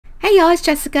Hey y'all, it's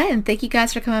Jessica and thank you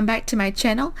guys for coming back to my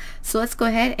channel. So let's go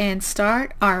ahead and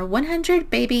start our 100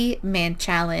 baby man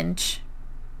challenge.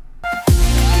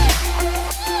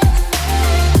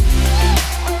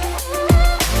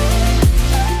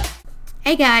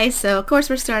 Hey guys, so of course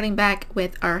we're starting back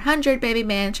with our 100 baby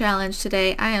man challenge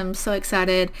today. I am so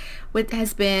excited. It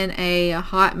has been a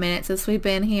hot minute since we've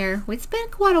been here. It's been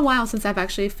quite a while since I've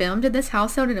actually filmed in this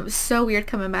household and it was so weird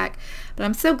coming back, but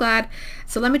I'm so glad.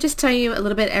 So let me just tell you a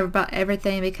little bit about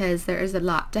everything because there is a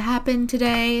lot to happen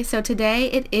today. So today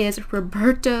it is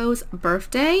Roberto's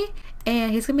birthday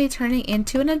and he's going to be turning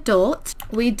into an adult.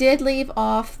 We did leave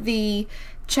off the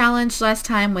challenge last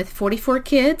time with 44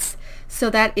 kids. So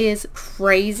that is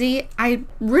crazy. I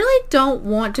really don't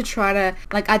want to try to,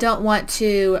 I don't want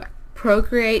to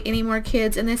procreate any more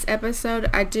kids in this episode.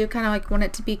 I do kind of want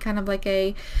it to be kind of like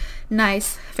a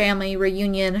nice family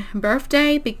reunion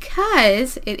birthday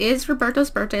because it is Roberto's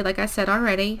birthday, like I said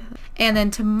already. And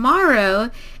then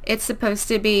tomorrow it's supposed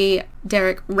to be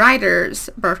Derek Ryder's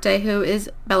birthday, who is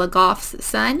Bella Goff's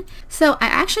son. So I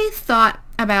actually thought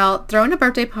about throwing a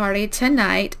birthday party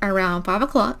tonight around 5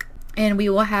 o'clock. And we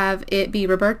will have it be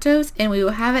Roberto's and we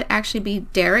will have it actually be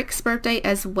Derek's birthday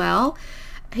as well.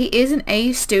 He is an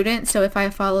A student, so if I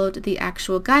followed the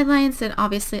actual guidelines, then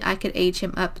obviously I could age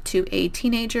him up to a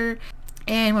teenager.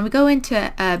 And when we go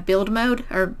into build mode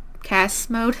or cast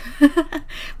mode,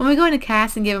 when we go into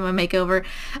cast and give him a makeover,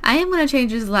 I am going to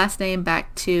change his last name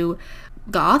back to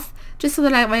Goth, just so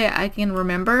that way I can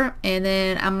remember. And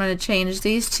then I'm going to change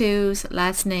these two's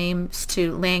last names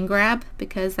to Landgrab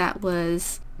because that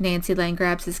was Nancy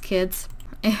Landgrab's kids.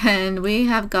 And we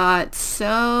have got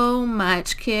so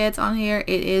much kids on here.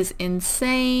 It is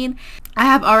insane. I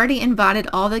have already invited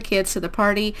all the kids to the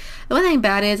party. The one thing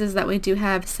bad is that we do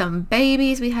have some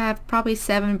babies. We have probably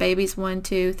 7 babies. 1,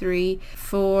 2, 3,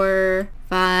 4,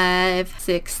 5,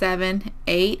 6, 7,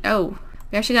 8. Oh,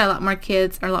 we actually got a lot more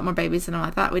kids, or a lot more babies than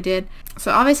I thought we did.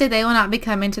 So obviously they will not be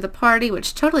coming to the party,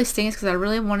 which totally stinks because I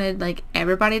really wanted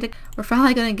everybody to. We're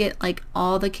finally going to get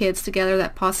all the kids together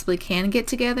that possibly can get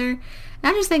together.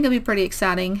 And I just think it'll be pretty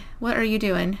exciting. What are you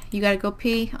doing? You gotta go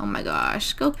pee? Oh my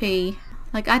gosh, go pee.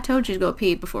 I told you to go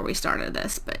pee before we started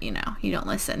this, but you don't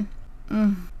listen.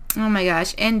 Oh my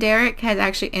gosh. And Derek has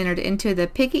actually entered into the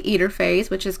picky eater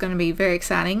phase, which is going to be very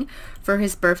exciting for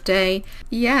his birthday.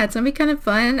 Yeah, it's going to be kind of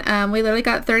fun. We literally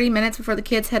got 30 minutes before the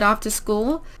kids head off to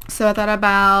school. So I thought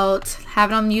about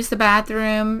having them use the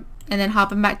bathroom and then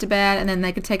hopping back to bed, and then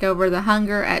they could take over the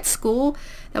hunger at school.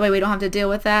 That way we don't have to deal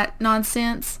with that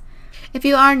nonsense. If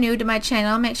you are new to my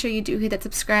channel, make sure you do hit that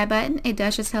subscribe button. It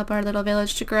does just help our little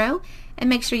village to grow. And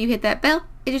make sure you hit that bell.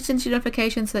 It just sends you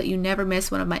notifications so that you never miss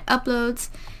one of my uploads.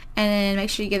 And make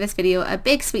sure you give this video a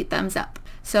big sweet thumbs up.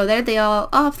 So there they all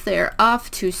off. They're off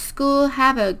to school.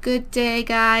 Have a good day,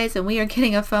 guys. And we are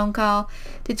getting a phone call.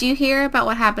 Did you hear about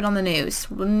what happened on the news?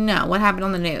 No, what happened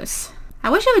on the news? I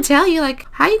wish I would tell you,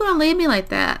 how are you going to leave me like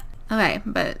that? Okay,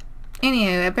 but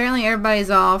anywho, apparently everybody's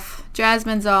off.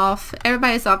 Jasmine's off.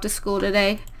 Everybody's off to school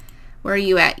today. Where are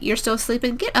you at? You're still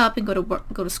sleeping? Get up and go to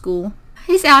work, go to school.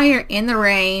 He's out here in the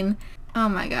rain. Oh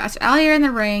my gosh, out here in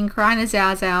the rain, crying his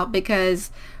eyes out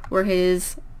because where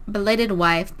his belated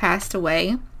wife passed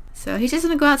away. So he's just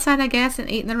gonna go outside, I guess, and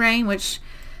eat in the rain, which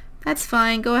that's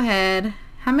fine. Go ahead.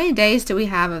 How many days do we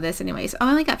have of this anyways? Oh,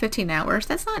 I only got 15 hours.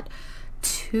 That's not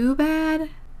too bad.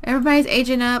 Everybody's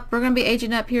aging up. We're going to be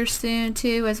aging up here soon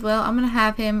too as well. I'm going to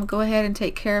have him go ahead and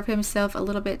take care of himself a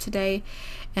little bit today.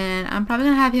 And I'm probably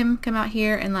going to have him come out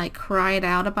here and cry it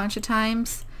out a bunch of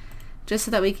times. Just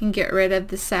so that we can get rid of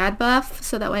the sad buff.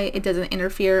 So that way it doesn't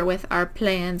interfere with our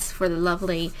plans for the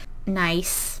lovely,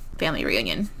 nice family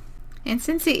reunion. And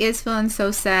since he is feeling so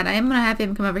sad, I am going to have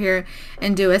him come over here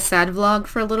and do a sad vlog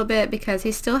for a little bit. Because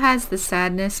he still has the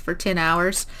sadness for 10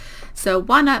 hours. So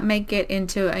why not make it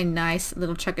into a nice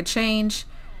little chunk of change.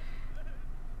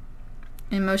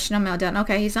 Emotional meltdown.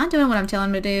 Okay, he's not doing what I'm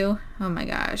telling him to do. Oh my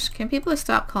gosh. Can people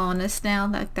stop calling us now?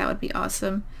 That would be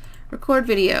awesome. Record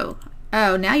video.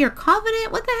 Oh, now you're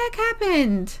confident? What the heck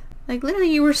happened?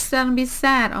 Literally you were starting to be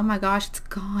sad. Oh my gosh, it's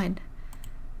gone.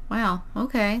 Wow,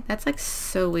 okay. That's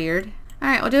so weird.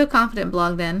 Alright, we'll do a confident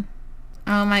vlog then.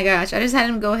 Oh my gosh, I just had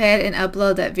him go ahead and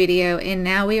upload that video and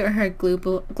now we are her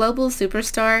global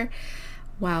superstar.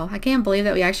 Wow, I can't believe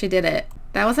that we actually did it.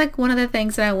 That was one of the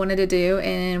things that I wanted to do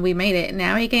and we made it.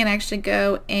 Now he can actually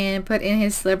go and put in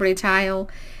his celebrity tile.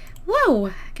 Whoa,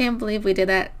 I can't believe we did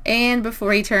that. And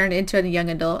before he turned into a young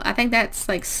adult. I think that's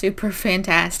super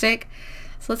fantastic.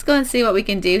 So let's go and see what we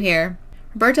can do here.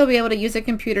 Roberto will be able to use a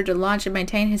computer to launch and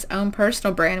maintain his own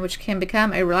personal brand, which can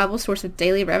become a reliable source of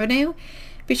daily revenue.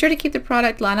 Be sure to keep the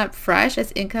product lineup fresh,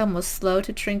 as income will slow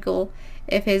to trickle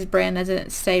if his brand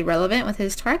doesn't stay relevant with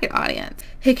his target audience.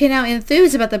 He can now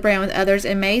enthuse about the brand with others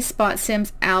and may spot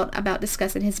Sims out about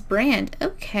discussing his brand.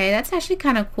 Okay, that's actually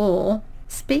kind of cool.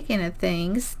 Speaking of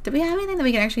things, do we have anything that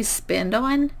we can actually spend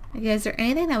on? Okay, is there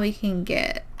anything that we can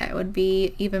get that would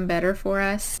be even better for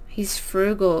us? He's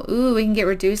frugal. Ooh, we can get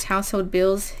reduced household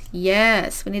bills.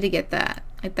 Yes, we need to get that.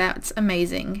 Like, that's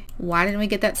amazing. Why didn't we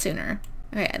get that sooner?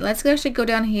 Okay, let's actually go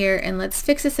down here and let's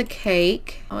fix us a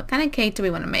cake. What kind of cake do we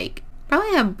want to make?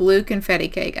 Probably a blue confetti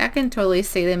cake. I can totally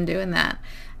see them doing that.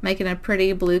 Making a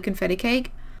pretty blue confetti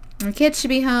cake. Our kids should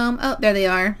be home. Oh, there they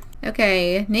are.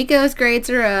 Okay, Nico's grades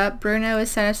are up. Bruno is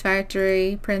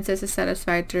satisfactory. Princess is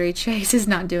satisfactory. Chase is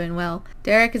not doing well.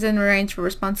 Derek is in range for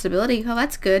responsibility. Oh,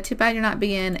 that's good. Too bad you're not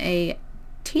being a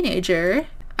teenager.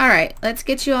 Alright, let's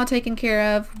get you all taken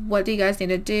care of. What do you guys need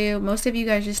to do? Most of you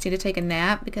guys just need to take a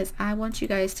nap because I want you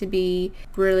guys to be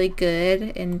really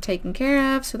good and taken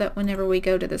care of so that whenever we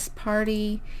go to this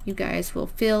party, you guys will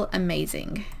feel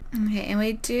amazing. Okay, and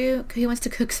he wants to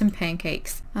cook some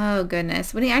pancakes. Oh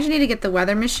goodness. We actually need to get the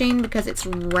weather machine because it's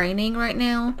raining right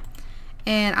now.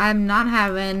 And I'm not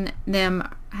having them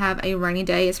have a rainy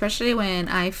day, especially when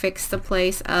I fix the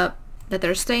place up that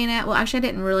they're staying at. Well, actually I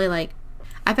didn't really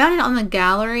I found it on the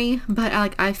gallery, but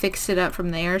I fixed it up from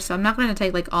there. So I'm not going to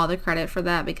take all the credit for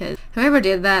that because whoever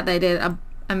did that, they did an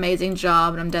amazing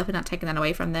job, and I'm definitely not taking that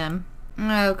away from them.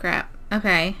 Oh crap.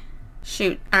 Okay.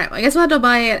 Shoot. Alright, well, I guess we'll have to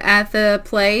buy it at the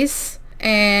place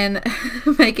and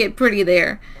make it pretty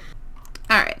there.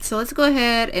 Alright, so let's go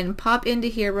ahead and pop into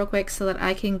here real quick so that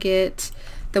I can get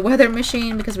the weather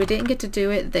machine because we didn't get to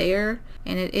do it there.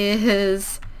 And it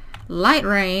is light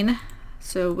rain.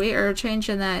 So we are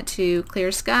changing that to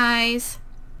clear skies.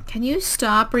 Can you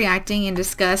stop reacting in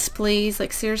disgust, please?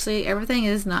 Seriously, everything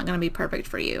is not going to be perfect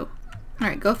for you.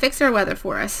 Alright, go fix our weather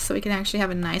for us so we can actually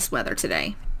have a nice weather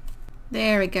today.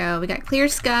 There we go. We got clear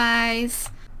skies.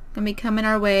 Gonna be coming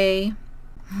our way.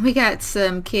 We got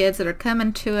some kids that are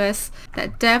coming to us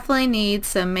that definitely need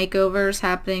some makeovers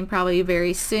happening probably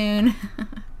very soon.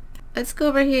 Let's go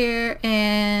over here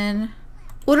and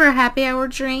order a happy hour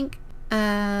drink.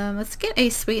 Let's get a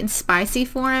sweet and spicy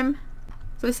for him.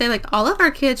 So we say all of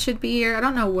our kids should be here. I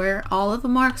don't know where all of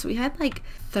them are because we had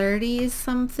 30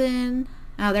 something.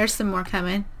 Oh, there's some more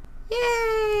coming.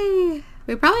 Yay!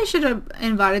 We probably should have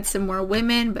invited some more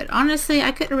women, but honestly,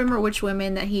 I couldn't remember which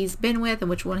women that he's been with and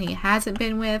which one he hasn't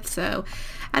been with, so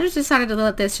I just decided to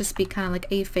let this just be kind of like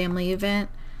a family event.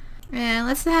 And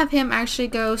let's have him actually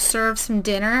go serve some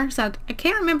dinner. So I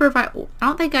can't remember if I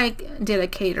don't think I did a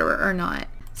caterer or not.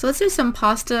 So let's do some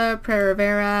pasta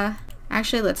primavera.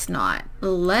 Actually, let's not.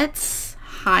 Let's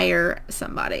hire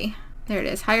somebody. There it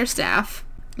is. Hire staff.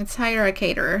 Let's hire a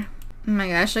caterer. Oh my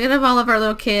gosh, look at all of our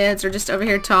little kids are just over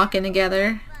here talking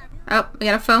together. Oh, we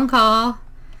got a phone call.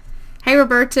 Hey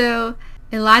Roberto,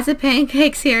 Eliza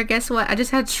Pancakes here. Guess what? I just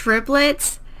had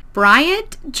triplets.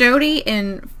 Bryant, Jody,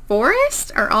 and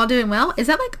Forrest are all doing well. Is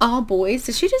that all boys?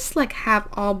 Did she just have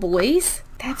all boys?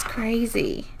 That's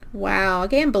crazy. Wow, I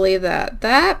can't believe that.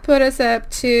 That put us up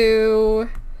to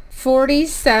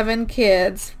 47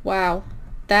 kids. Wow,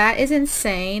 that is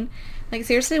insane.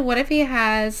 Seriously, what if he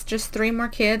has just 3 more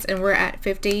kids and we're at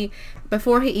 50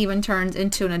 before he even turns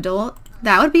into an adult?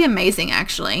 That would be amazing,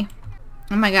 actually.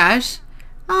 Oh my gosh.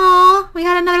 Aw, we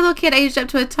had another little kid aged up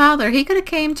to a toddler. He could have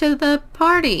came to the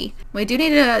party. We do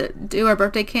need to do our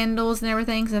birthday candles and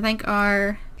everything because I think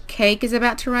our cake is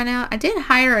about to run out. I did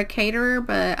hire a caterer,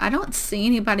 but I don't see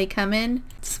anybody come in.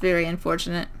 It's very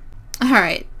unfortunate.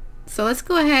 Alright, so let's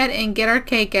go ahead and get our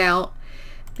cake out.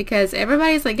 Because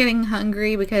everybody's getting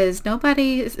hungry because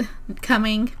nobody's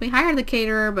coming. We hired the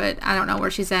caterer, but I don't know where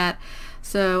she's at.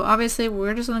 So obviously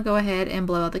we're just going to go ahead and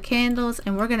blow out the candles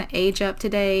and we're going to age up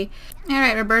today.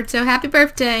 Alright Roberto, happy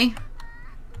birthday.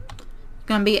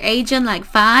 Gonna be aging like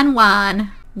fine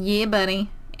wine. Yeah buddy,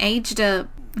 aged up.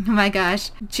 Oh my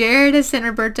gosh. Jared has sent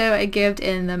Roberto a gift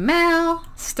in the mail.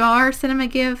 Star sent him a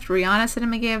gift. Rihanna sent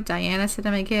him a gift. Diana sent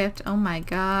him a gift. Oh my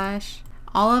gosh.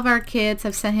 All of our kids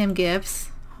have sent him gifts.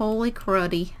 Holy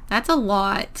cruddy. That's a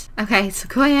lot. Okay, so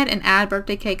go ahead and add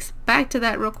birthday cakes back to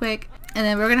that real quick. And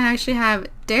then we're going to actually have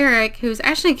Derek, who's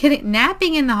actually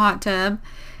napping in the hot tub.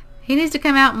 He needs to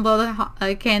come out and blow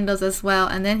the candles as well.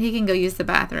 And then he can go use the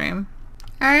bathroom.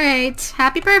 Alright.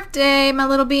 Happy birthday, my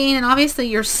little bean. And obviously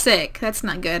you're sick. That's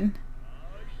not good.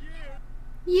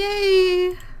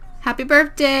 Yay. Happy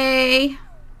birthday.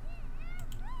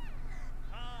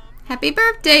 Happy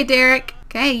birthday, Derek.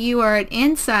 Okay, you are an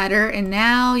insider, and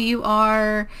now you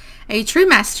are a true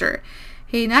master.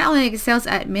 He not only excels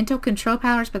at mental control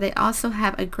powers, but they also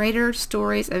have a greater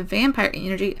stories of vampire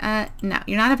energy. No,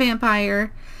 you're not a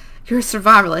vampire. You're a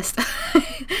survivalist.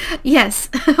 Yes.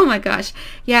 Oh my gosh.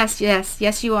 Yes, yes,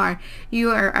 yes you are.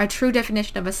 You are a true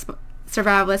definition of a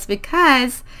survivalist,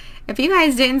 because if you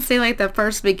guys didn't see like the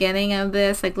first beginning of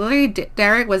this, like literally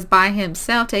Derek was by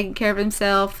himself, taking care of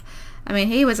himself. I mean,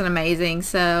 he was amazing.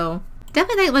 So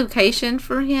definitely that location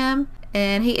for him.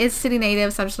 And he is city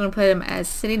native, so I'm just going to put him as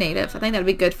city native. I think that would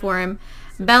be good for him.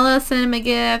 Bella sent him a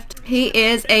gift. He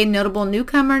is a notable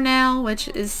newcomer now, which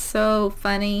is so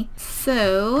funny.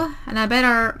 So, and I bet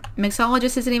our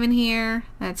mixologist isn't even here.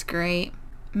 That's great.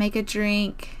 Make a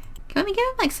drink. Can we give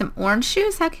him like some orange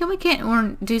juice? How come we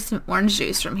can't do some orange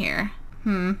juice from here?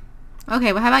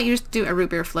 Okay, well how about you just do a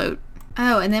root beer float?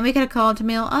 Oh, and then we could have called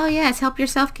Camille. Oh yes, help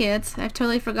yourself kids. I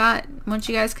totally forgot. Once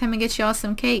you guys come and get y'all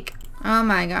some cake. Oh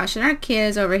my gosh, and our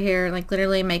kids over here like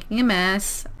literally making a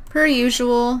mess. Per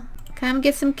usual. Come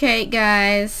get some cake,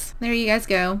 guys. There you guys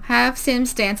go. Have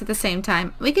Sims dance at the same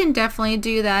time. We can definitely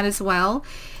do that as well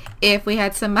if we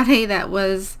had somebody that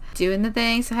was doing the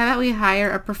thing. So how about we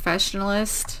hire a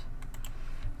professionalist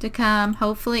to come,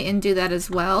 hopefully, and do that as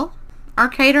well. Our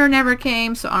caterer never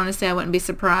came, so honestly I wouldn't be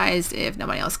surprised if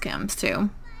nobody else comes too.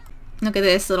 Look at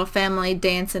this little family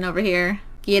dancing over here.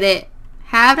 Get it?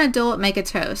 Have an adult make a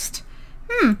toast.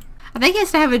 I think he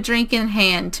has to have a drink in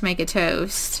hand to make a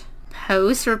toast.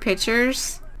 Pose for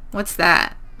pictures? What's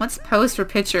that? What's pose for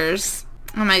pictures?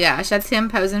 Oh my gosh, that's him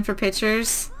posing for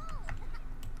pictures?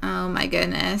 Oh my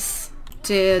goodness.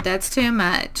 Dude, that's too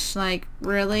much. Like,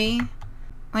 really?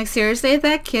 Like, seriously, if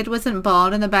that kid wasn't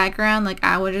bald in the background, like,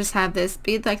 I would just have this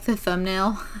be like the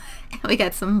thumbnail. We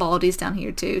got some baldies down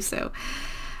here too, so.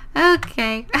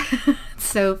 Okay. It's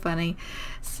so funny.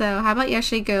 So, how about you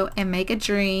actually go and make a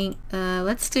drink?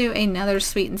 Let's do another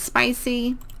sweet and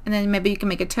spicy. And then maybe you can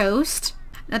make a toast.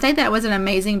 I think that was an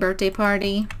amazing birthday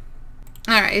party.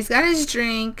 Alright, he's got his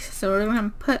drink. So we're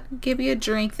going to give you a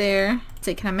drink there.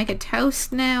 So can I make a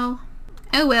toast now?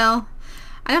 Oh well.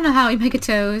 I don't know how we make a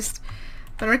toast.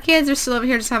 But our kids are still over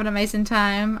here just having an amazing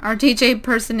time. Our DJ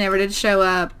person never did show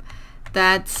up.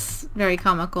 That's very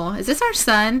comical. Is this our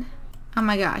son? Oh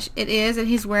my gosh. It is, and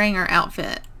he's wearing our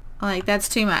outfit. Like, that's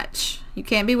too much. You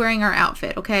can't be wearing our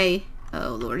outfit, okay? Oh,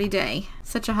 lordy day.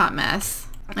 Such a hot mess.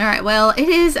 Alright, well, it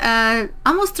is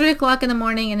almost 3 o'clock in the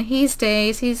morning, and he's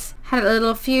had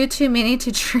a few too many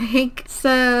to drink.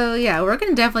 So, yeah, we're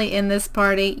going to definitely end this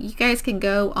party. You guys can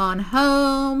go on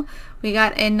home. We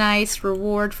got a nice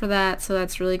reward for that, so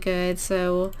that's really good.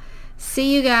 So,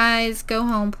 see you guys. Go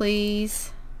home,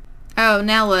 please. Oh,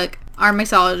 now look. Our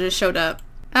mixologist showed up.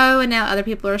 Oh, and now other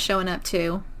people are showing up,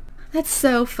 too. That's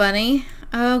so funny.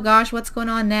 Oh, gosh, what's going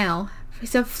on now?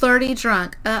 He's a flirty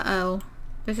drunk. Uh-oh.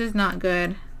 This is not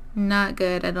good. Not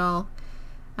good at all.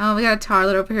 Oh, we got a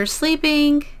toddler over here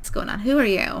sleeping. What's going on? Who are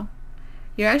you?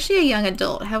 You're actually a young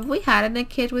adult. Have we had a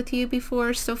kid with you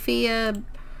before, Sophia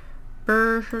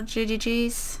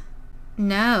Burgess?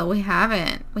 No, we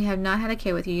haven't. We have not had a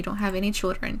kid with you. You don't have any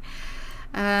children.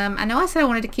 I know I said I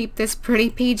wanted to keep this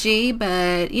pretty PG,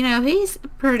 but, you know, he's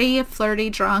pretty flirty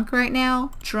drunk right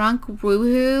now. Drunk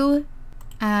woohoo.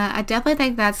 I definitely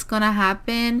think that's gonna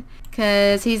happen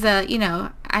because he's a, you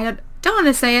know, I don't want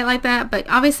to say it like that, but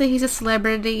obviously he's a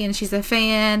celebrity and she's a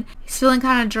fan. He's feeling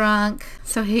kind of drunk,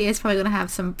 so he is probably gonna have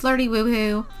some flirty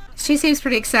woohoo. She seems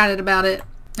pretty excited about it.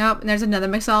 Oh, and there's another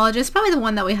mixologist, probably the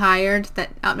one that we hired. That,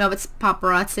 oh no, it's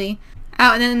paparazzi.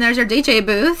 Oh, and then there's our DJ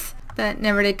booth that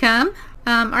never did come.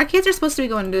 Our kids are supposed to be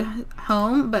going to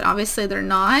home, but obviously they're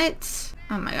not.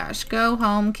 Oh my gosh, go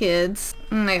home, kids.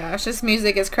 Oh my gosh, this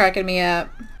music is cracking me up.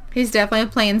 He's definitely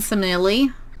playing some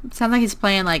Nilly. Sounds like he's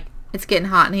playing like It's Getting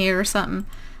Hot in Here or something.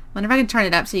 Wonder if I can turn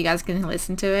it up so you guys can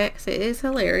listen to it, because it is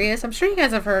hilarious. I'm sure you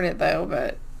guys have heard it though,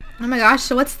 but... Oh my gosh,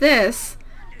 so what's this?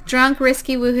 Drunk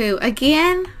Risky Woohoo.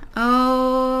 Again?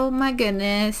 Oh my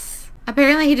goodness.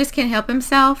 Apparently he just can't help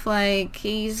himself. Like,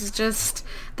 he's just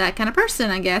that kind of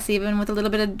person, I guess. Even with a little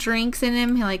bit of drinks in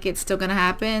him, like, it's still gonna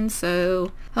happen.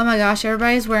 So, oh my gosh,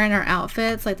 everybody's wearing our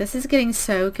outfits. Like, this is getting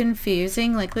so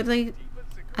confusing. Like, literally,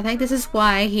 I think this is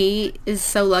why he is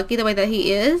so lucky the way that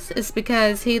he is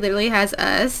because he literally has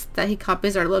us that he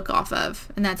copies our look off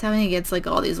of. And that's how he gets, like,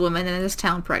 all these women in this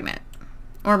town pregnant.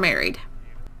 Or married.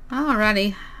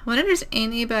 Alrighty. I wonder if there's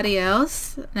anybody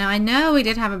else. Now, I know we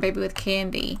did have a baby with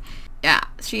Candy. Yeah,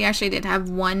 she actually did have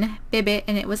one baby,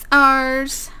 and it was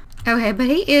ours. Okay, but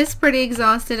he is pretty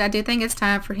exhausted. I do think it's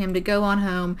time for him to go on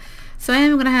home. So I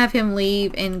am going to have him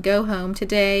leave and go home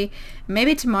today.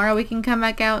 Maybe tomorrow we can come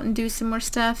back out and do some more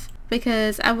stuff.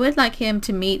 because I would like him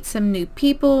to meet some new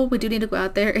people. We do need to go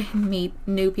out there and meet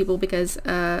new people because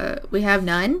we have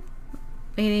none.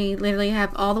 We literally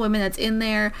have all the women that's in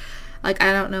there. Like,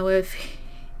 I don't know if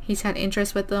he's had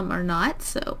interest with them or not,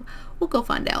 so we'll go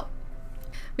find out.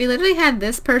 We literally had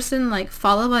this person like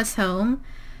follow us home.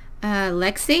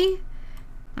 Lexi,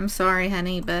 I'm sorry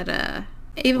honey, but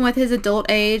even with his adult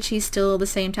age, he's still the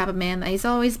same type of man that he's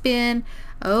always been.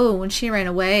 Oh, when she ran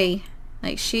away,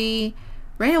 like she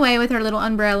ran away with her little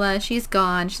umbrella, she's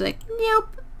gone. She's like,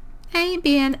 nope, I ain't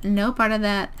being no part of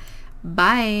that,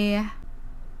 bye.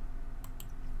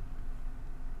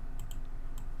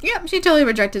 Yep, she totally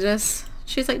rejected us.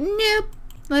 She's like, nope.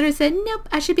 Literally said, nope,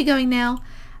 I should be going now.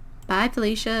 Bye,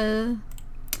 Felicia.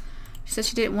 She said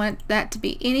she didn't want that to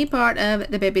be any part of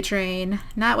the baby train.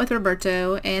 Not with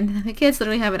Roberto. And the kids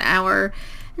literally have an hour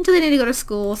until they need to go to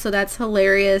school, so that's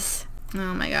hilarious.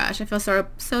 Oh my gosh, I feel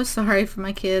so sorry for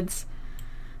my kids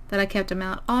that I kept them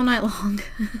out all night long.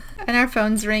 And our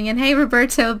phone's ringing. Hey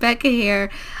Roberto, Becca here.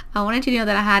 I wanted you to know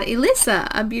that I had Elisa,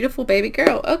 a beautiful baby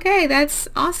girl. Okay, that's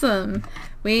awesome.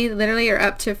 We literally are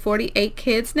up to 48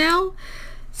 kids now,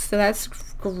 so that's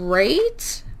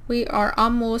great. We are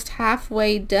almost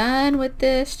halfway done with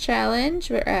this challenge.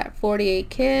 We're at 48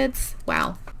 kids.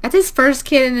 Wow. That's his first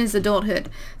kid in his adulthood.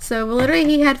 So literally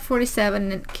he had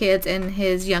 47 kids in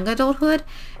his young adulthood,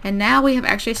 and now we have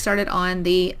actually started on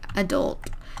the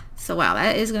adult. So wow,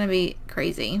 that is going to be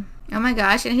crazy. Oh my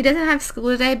gosh, and he doesn't have school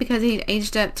today because he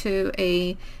aged up to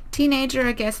a teenager,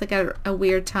 I guess, like a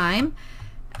weird time.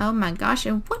 Oh my gosh,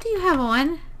 and what do you have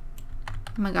on?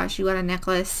 Oh my gosh, you got a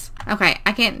necklace. Okay,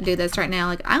 I can't do this right now.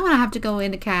 Like, I'm going to have to go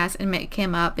into Cass and make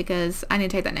him up because I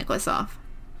need to take that necklace off.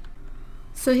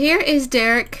 So here is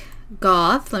Derek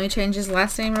Goth. Let me change his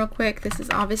last name real quick. This is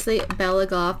obviously Bella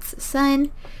Goth's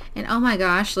son. And oh my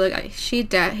gosh, look, he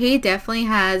definitely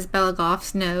has Bella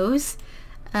Goth's nose.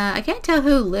 I can't tell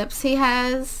who lips he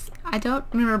has. I don't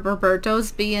remember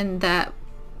Roberto's being that.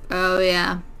 Oh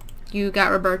yeah, you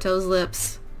got Roberto's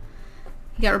lips.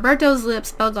 You got Roberto's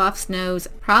lips, Bella Goth's nose,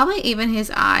 probably even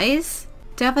his eyes.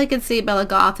 Definitely can see Bella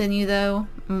Goth in you though,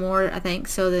 more I think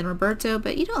so than Roberto,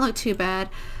 but you don't look too bad.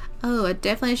 Oh, I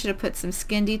definitely should have put some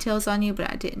skin details on you,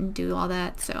 but I didn't do all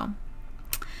that, so.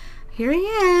 Here he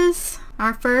is,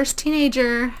 our first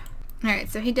teenager.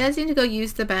 Alright, so he does need to go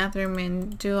use the bathroom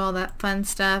and do all that fun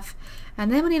stuff.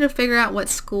 And then we need to figure out what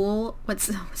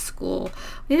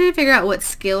we need to figure out what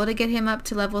skill to get him up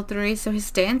to level 3. So his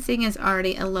dancing is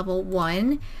already a level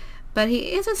 1. But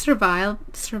he is a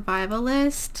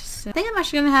survivalist. So I think I'm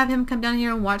actually going to have him come down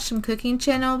here and watch some cooking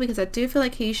channel, because I do feel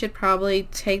like he should probably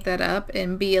take that up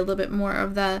and be a little bit more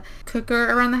of the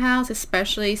cooker around the house,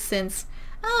 especially since,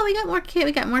 oh, we got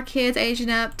more kids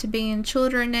aging up to being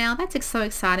children now. That's so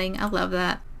exciting. I love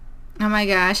that. Oh my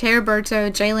gosh. Hey Roberto,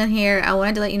 Jalen here. I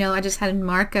wanted to let you know I just had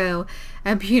Marco,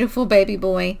 a beautiful baby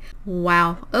boy.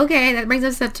 Wow. Okay, that brings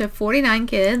us up to 49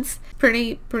 kids.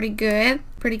 Pretty good.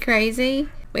 Pretty crazy.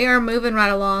 We are moving right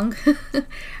along. It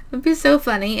would be so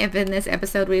funny if in this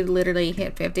episode we literally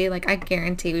hit 50. Like, I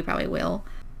guarantee we probably will.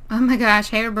 Oh my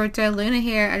gosh. Hey Roberto, Luna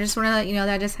here. I just want to let you know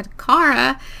that I just had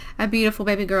Cara, a beautiful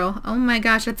baby girl. Oh my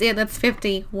gosh, that's it. That's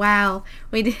 50. Wow.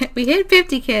 We hit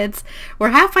 50 kids. We're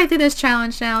halfway through this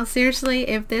challenge now. Seriously,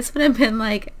 if this would have been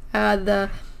like the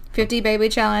 50 baby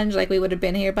challenge, like we would have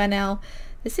been here by now.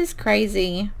 This is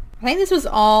crazy. I think this was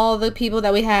all the people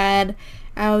that we had.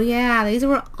 Oh yeah, these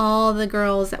were all the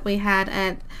girls that we had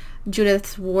at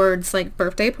Judith Ward's like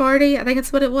birthday party. I think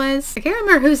that's what it was. I can't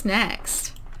remember who's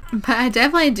next. But I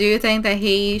definitely do think that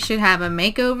he should have a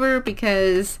makeover,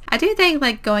 because I do think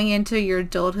like going into your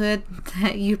adulthood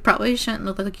that you probably shouldn't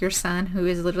look like your son, who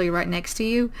is literally right next to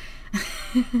you.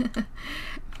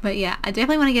 But yeah, I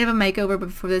definitely want to give him a makeover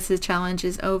before this challenge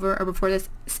is over, or before this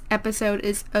episode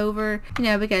is over, you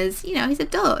know, because, you know, he's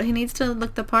adult. He needs to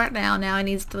look the part now. Now he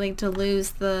needs to like to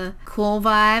lose the cool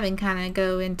vibe and kind of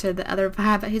go into the other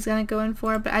vibe that he's going to go in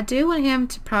for. But I do want him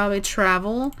to probably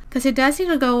travel, because he does need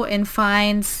to go and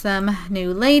find some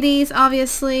new ladies,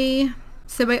 obviously.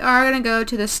 So we are going to go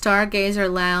to the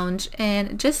Stargazer Lounge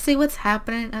and just see what's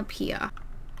happening up here.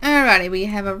 Alrighty, we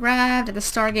have arrived at the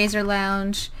Stargazer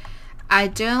Lounge. I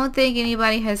don't think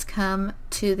anybody has come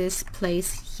to this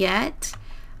place yet.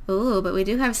 Ooh, but we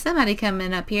do have somebody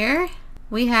coming up here.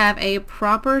 We have a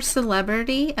proper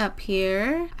celebrity up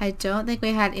here. I don't think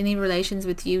we had any relations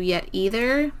with you yet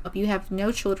either. You have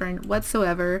no children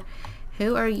whatsoever.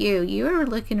 Who are you? You are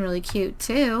looking really cute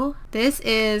too. This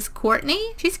is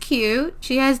Courtney. She's cute.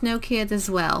 She has no kids as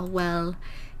well. Well,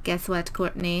 guess what,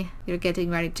 Courtney? You're getting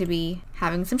ready to be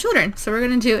having some children. So we're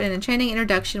going to do an enchanting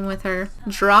introduction with her.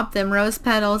 Drop them rose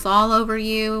petals all over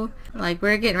you. Like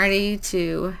we're getting ready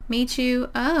to meet you.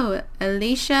 Oh,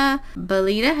 Alicia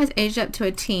Belita has aged up to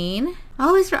a teen.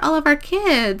 Oh, these are all of our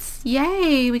kids.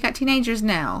 Yay, we got teenagers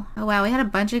now. Oh wow, we had a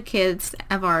bunch of kids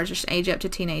of ours just age up to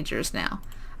teenagers now.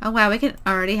 Oh wow, we can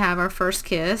already have our first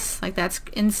kiss. Like that's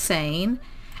insane.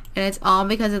 And it's all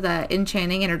because of that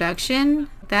enchanting introduction.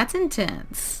 That's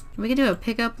intense. We could do a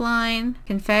pickup line,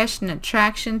 confession,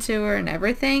 attraction to her, and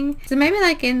everything. So maybe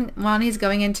like while he's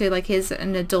going into like his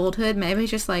adulthood, maybe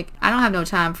he's just like, I don't have no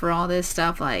time for all this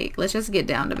stuff. Like, let's just get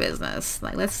down to business.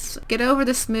 Like, let's get over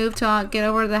the smooth talk, get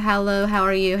over the hello, how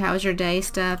are you, how's your day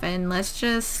stuff, and let's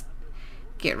just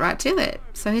get right to it.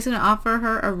 So he's going to offer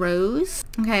her a rose.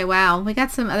 Okay, wow. We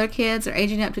got some other kids that are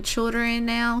aging up to children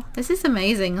now. This is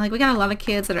amazing. Like, we got a lot of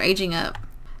kids that are aging up.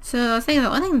 So I think the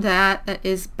only thing that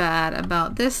is bad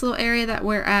about this little area that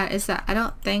we're at is that I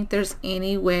don't think there's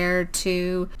anywhere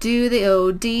to do the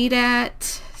OD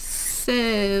at. So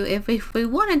if we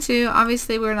wanted to,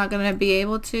 obviously we're not going to be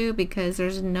able to because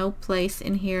there's no place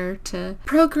in here to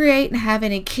procreate and have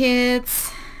any kids.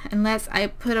 Unless I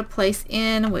put a place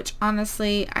in, which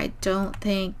honestly I don't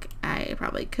think I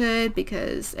probably could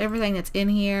because everything that's in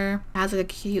here has like a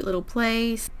cute little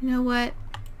place. You know what?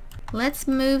 Let's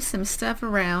move some stuff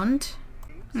around.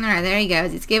 Alright, there he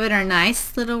goes. He's giving her a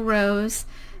nice little rose.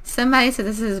 Somebody said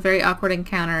this is a very awkward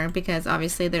encounter because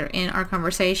obviously they're in our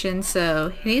conversation, so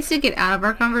he needs to get out of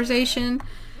our conversation,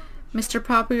 Mr.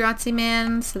 Paparazzi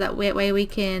Man, so that way we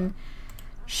can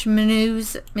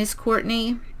schmooze Miss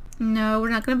Courtney. No, we're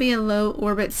not going to be a low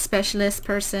orbit specialist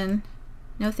person.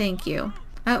 No thank you.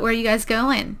 Oh, where are you guys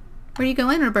going? Where are you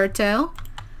going, Roberto?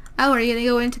 Oh, are you going to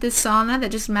go into the sauna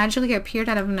that just magically appeared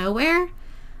out of nowhere?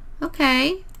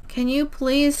 Okay. Can you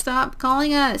please stop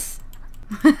calling us?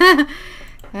 Oh,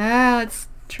 let's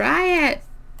try it.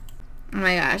 Oh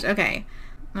my gosh, okay.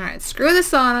 Alright, screw the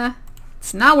sauna.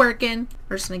 It's not working.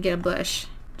 We're just going to get a bush.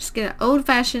 Just get an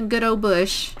old-fashioned good old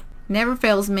bush. Never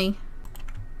fails me.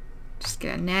 Just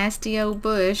get a nasty old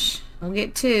bush. We'll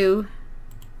get two,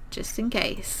 just in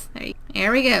case.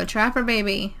 There we go. Try for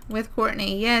baby with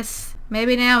Courtney. Yes.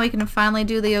 Maybe now we can finally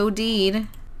do the OD'd.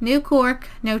 New cork,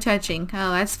 no touching.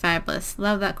 Oh, that's fabulous.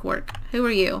 Love that cork. Who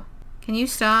are you? Can you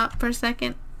stop for a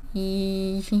second?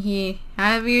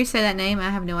 However you say that name, I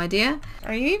have no idea.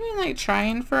 Are you even like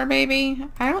trying for a baby?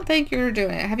 I don't think you're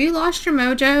doing it. Have you lost your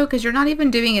mojo? Because you're not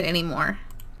even doing it anymore.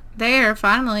 There,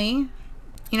 finally.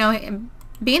 You know,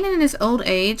 being in his old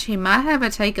age, he might have to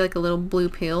take like a little blue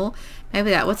pill.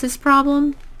 Maybe that was his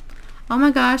problem. Oh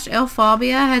my gosh,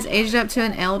 Elphobia has aged up to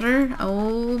an elder.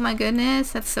 Oh my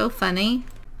goodness, that's so funny.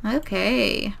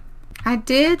 Okay. I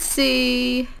did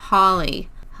see Holly.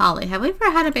 Holly, have we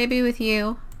ever had a baby with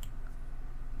you?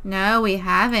 No, we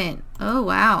haven't. Oh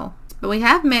wow. But we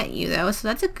have met you though, so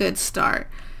that's a good start.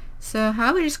 So how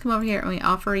about we just come over here and we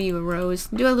offer you a rose.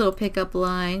 Do a little pickup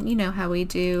line. You know how we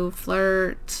do.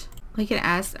 Flirt. We can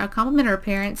ask, or compliment our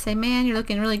parents, say, man, you're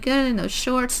looking really good in those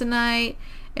shorts tonight.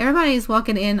 Everybody's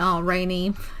walking in all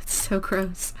rainy. It's so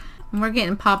gross. And we're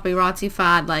getting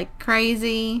paparazzi-fied like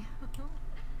crazy.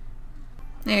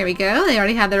 There we go. They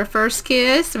already had their first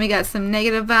kiss, and we got some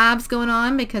negative vibes going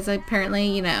on because apparently,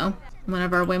 you know, one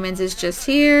of our women's is just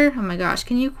here. Oh my gosh,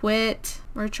 can you quit?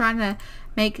 We're trying to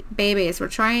make babies. We're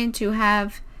trying to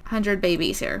have 100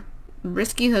 babies here.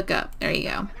 Risky hookup. There you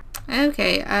go.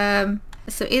 Okay,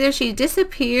 so either she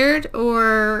disappeared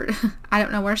or I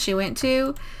don't know where she went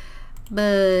to,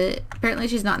 but apparently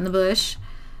she's not in the bush.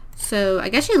 So I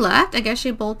guess she left. I guess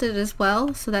she bolted as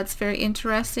well. So that's very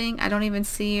interesting. I don't even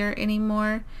see her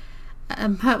anymore.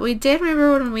 But we did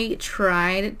remember when we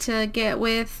tried to get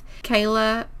with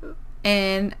Kayla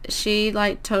and she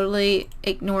like totally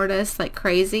ignored us like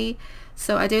crazy.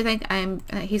 So I do think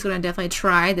he's going to definitely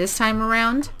try this time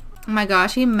around. Oh my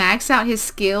gosh, he maxed out his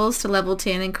skills to level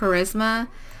 10 in charisma.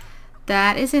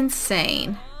 That is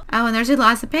insane. Oh, and there's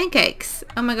Eliza Pancakes.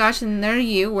 Oh my gosh, and there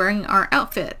you wearing our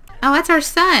outfit. Oh, that's our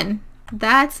son.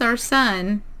 That's our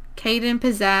son. Caden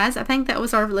Pizzazz. I think that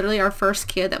was literally our first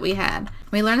kid that we had.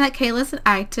 We learned that Kayla's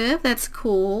active. That's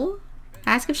cool.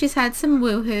 Ask if she's had some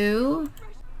woohoo.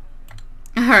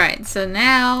 Alright, so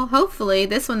now, hopefully,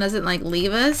 this one doesn't like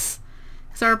leave us.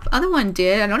 Because our other one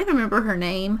did. I don't even remember her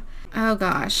name. Oh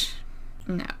gosh.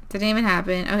 No, didn't even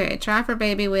happen. Okay, try for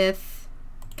baby with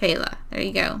Kayla. There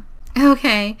you go.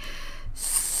 Okay.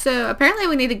 So apparently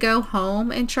we need to go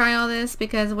home and try all this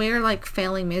because we are like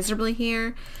failing miserably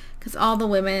here. because all the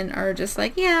women are just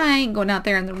like, yeah, I ain't going out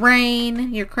there in the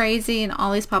rain, you're crazy, and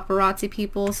all these paparazzi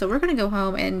people. So we're gonna go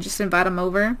home and just invite them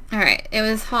over. All right, it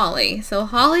was Holly. So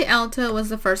Holly Alta was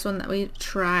the first one that we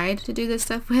tried to do this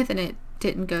stuff with, and it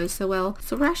didn't go so well.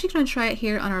 So we're actually going to try it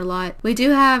here on our lot. We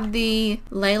do have the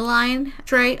ley line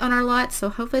tray on our lot, so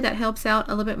hopefully that helps out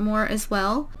a little bit more as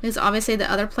well, because obviously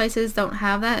the other places don't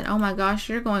have that. And oh my gosh,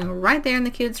 you're going right there in the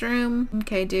kids room.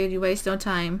 Okay dude, you waste no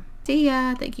time. See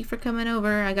ya, thank you for coming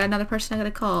over. I got another person I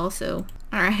gotta call. So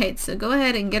alright, so go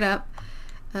ahead and get up,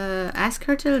 ask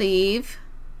her to leave.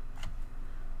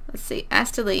 Let's see,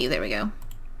 ask to leave, there we go.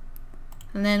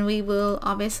 And then we will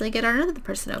obviously get our another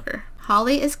person over.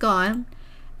 Holly is gone,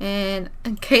 and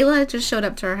Kayla just showed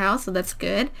up to our house, so that's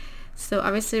good. So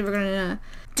obviously we're gonna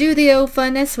do the old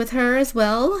funness with her as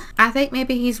well. I think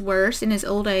maybe he's worse in his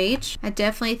old age. I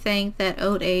definitely think that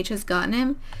old age has gotten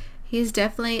him. He's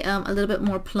definitely a little bit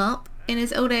more plump in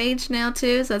his old age now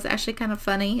too, so it's actually kind of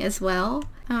funny as well.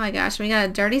 Oh my gosh, we got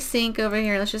a dirty sink over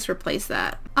here. Let's just replace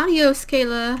that. Adios,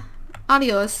 Kayla.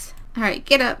 Adios. Alright,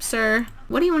 get up, sir.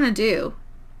 What do you want to do?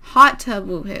 Hot tub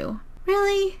woohoo.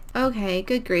 Really? Okay,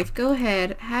 good grief. Go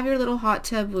ahead. Have your little hot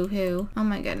tub woohoo. Oh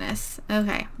my goodness.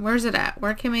 Okay, where's it at?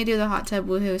 Where can we do the hot tub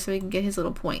woohoo so we can get his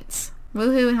little points?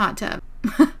 Woohoo and hot tub.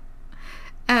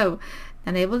 Oh,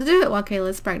 unable to do it while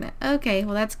Kayla's pregnant. Okay,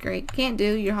 well that's great. Can't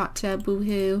do your hot tub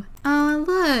woohoo. Oh,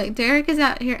 look. Derek is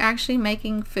out here actually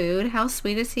making food. How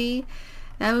sweet is he?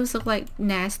 Those look like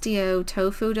nasty-o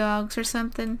tofu dogs or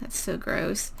something. That's so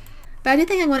gross. But I do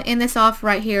think I'm going to end this off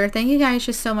right here. Thank you guys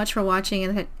just so much for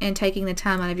watching and taking the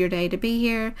time out of your day to be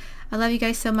here. I love you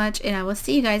guys so much, and I will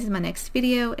see you guys in my next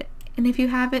video. And if you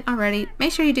haven't already,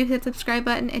 make sure you do hit the subscribe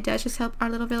button. It does just help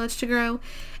our little village to grow.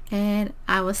 And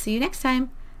I will see you next time.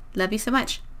 Love you so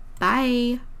much.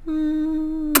 Bye.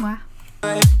 Mwah.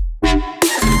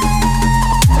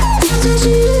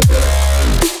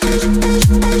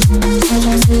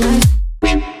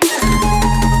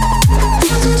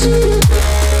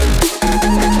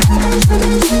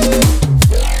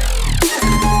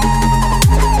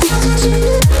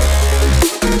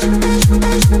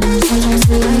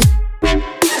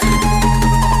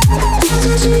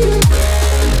 Like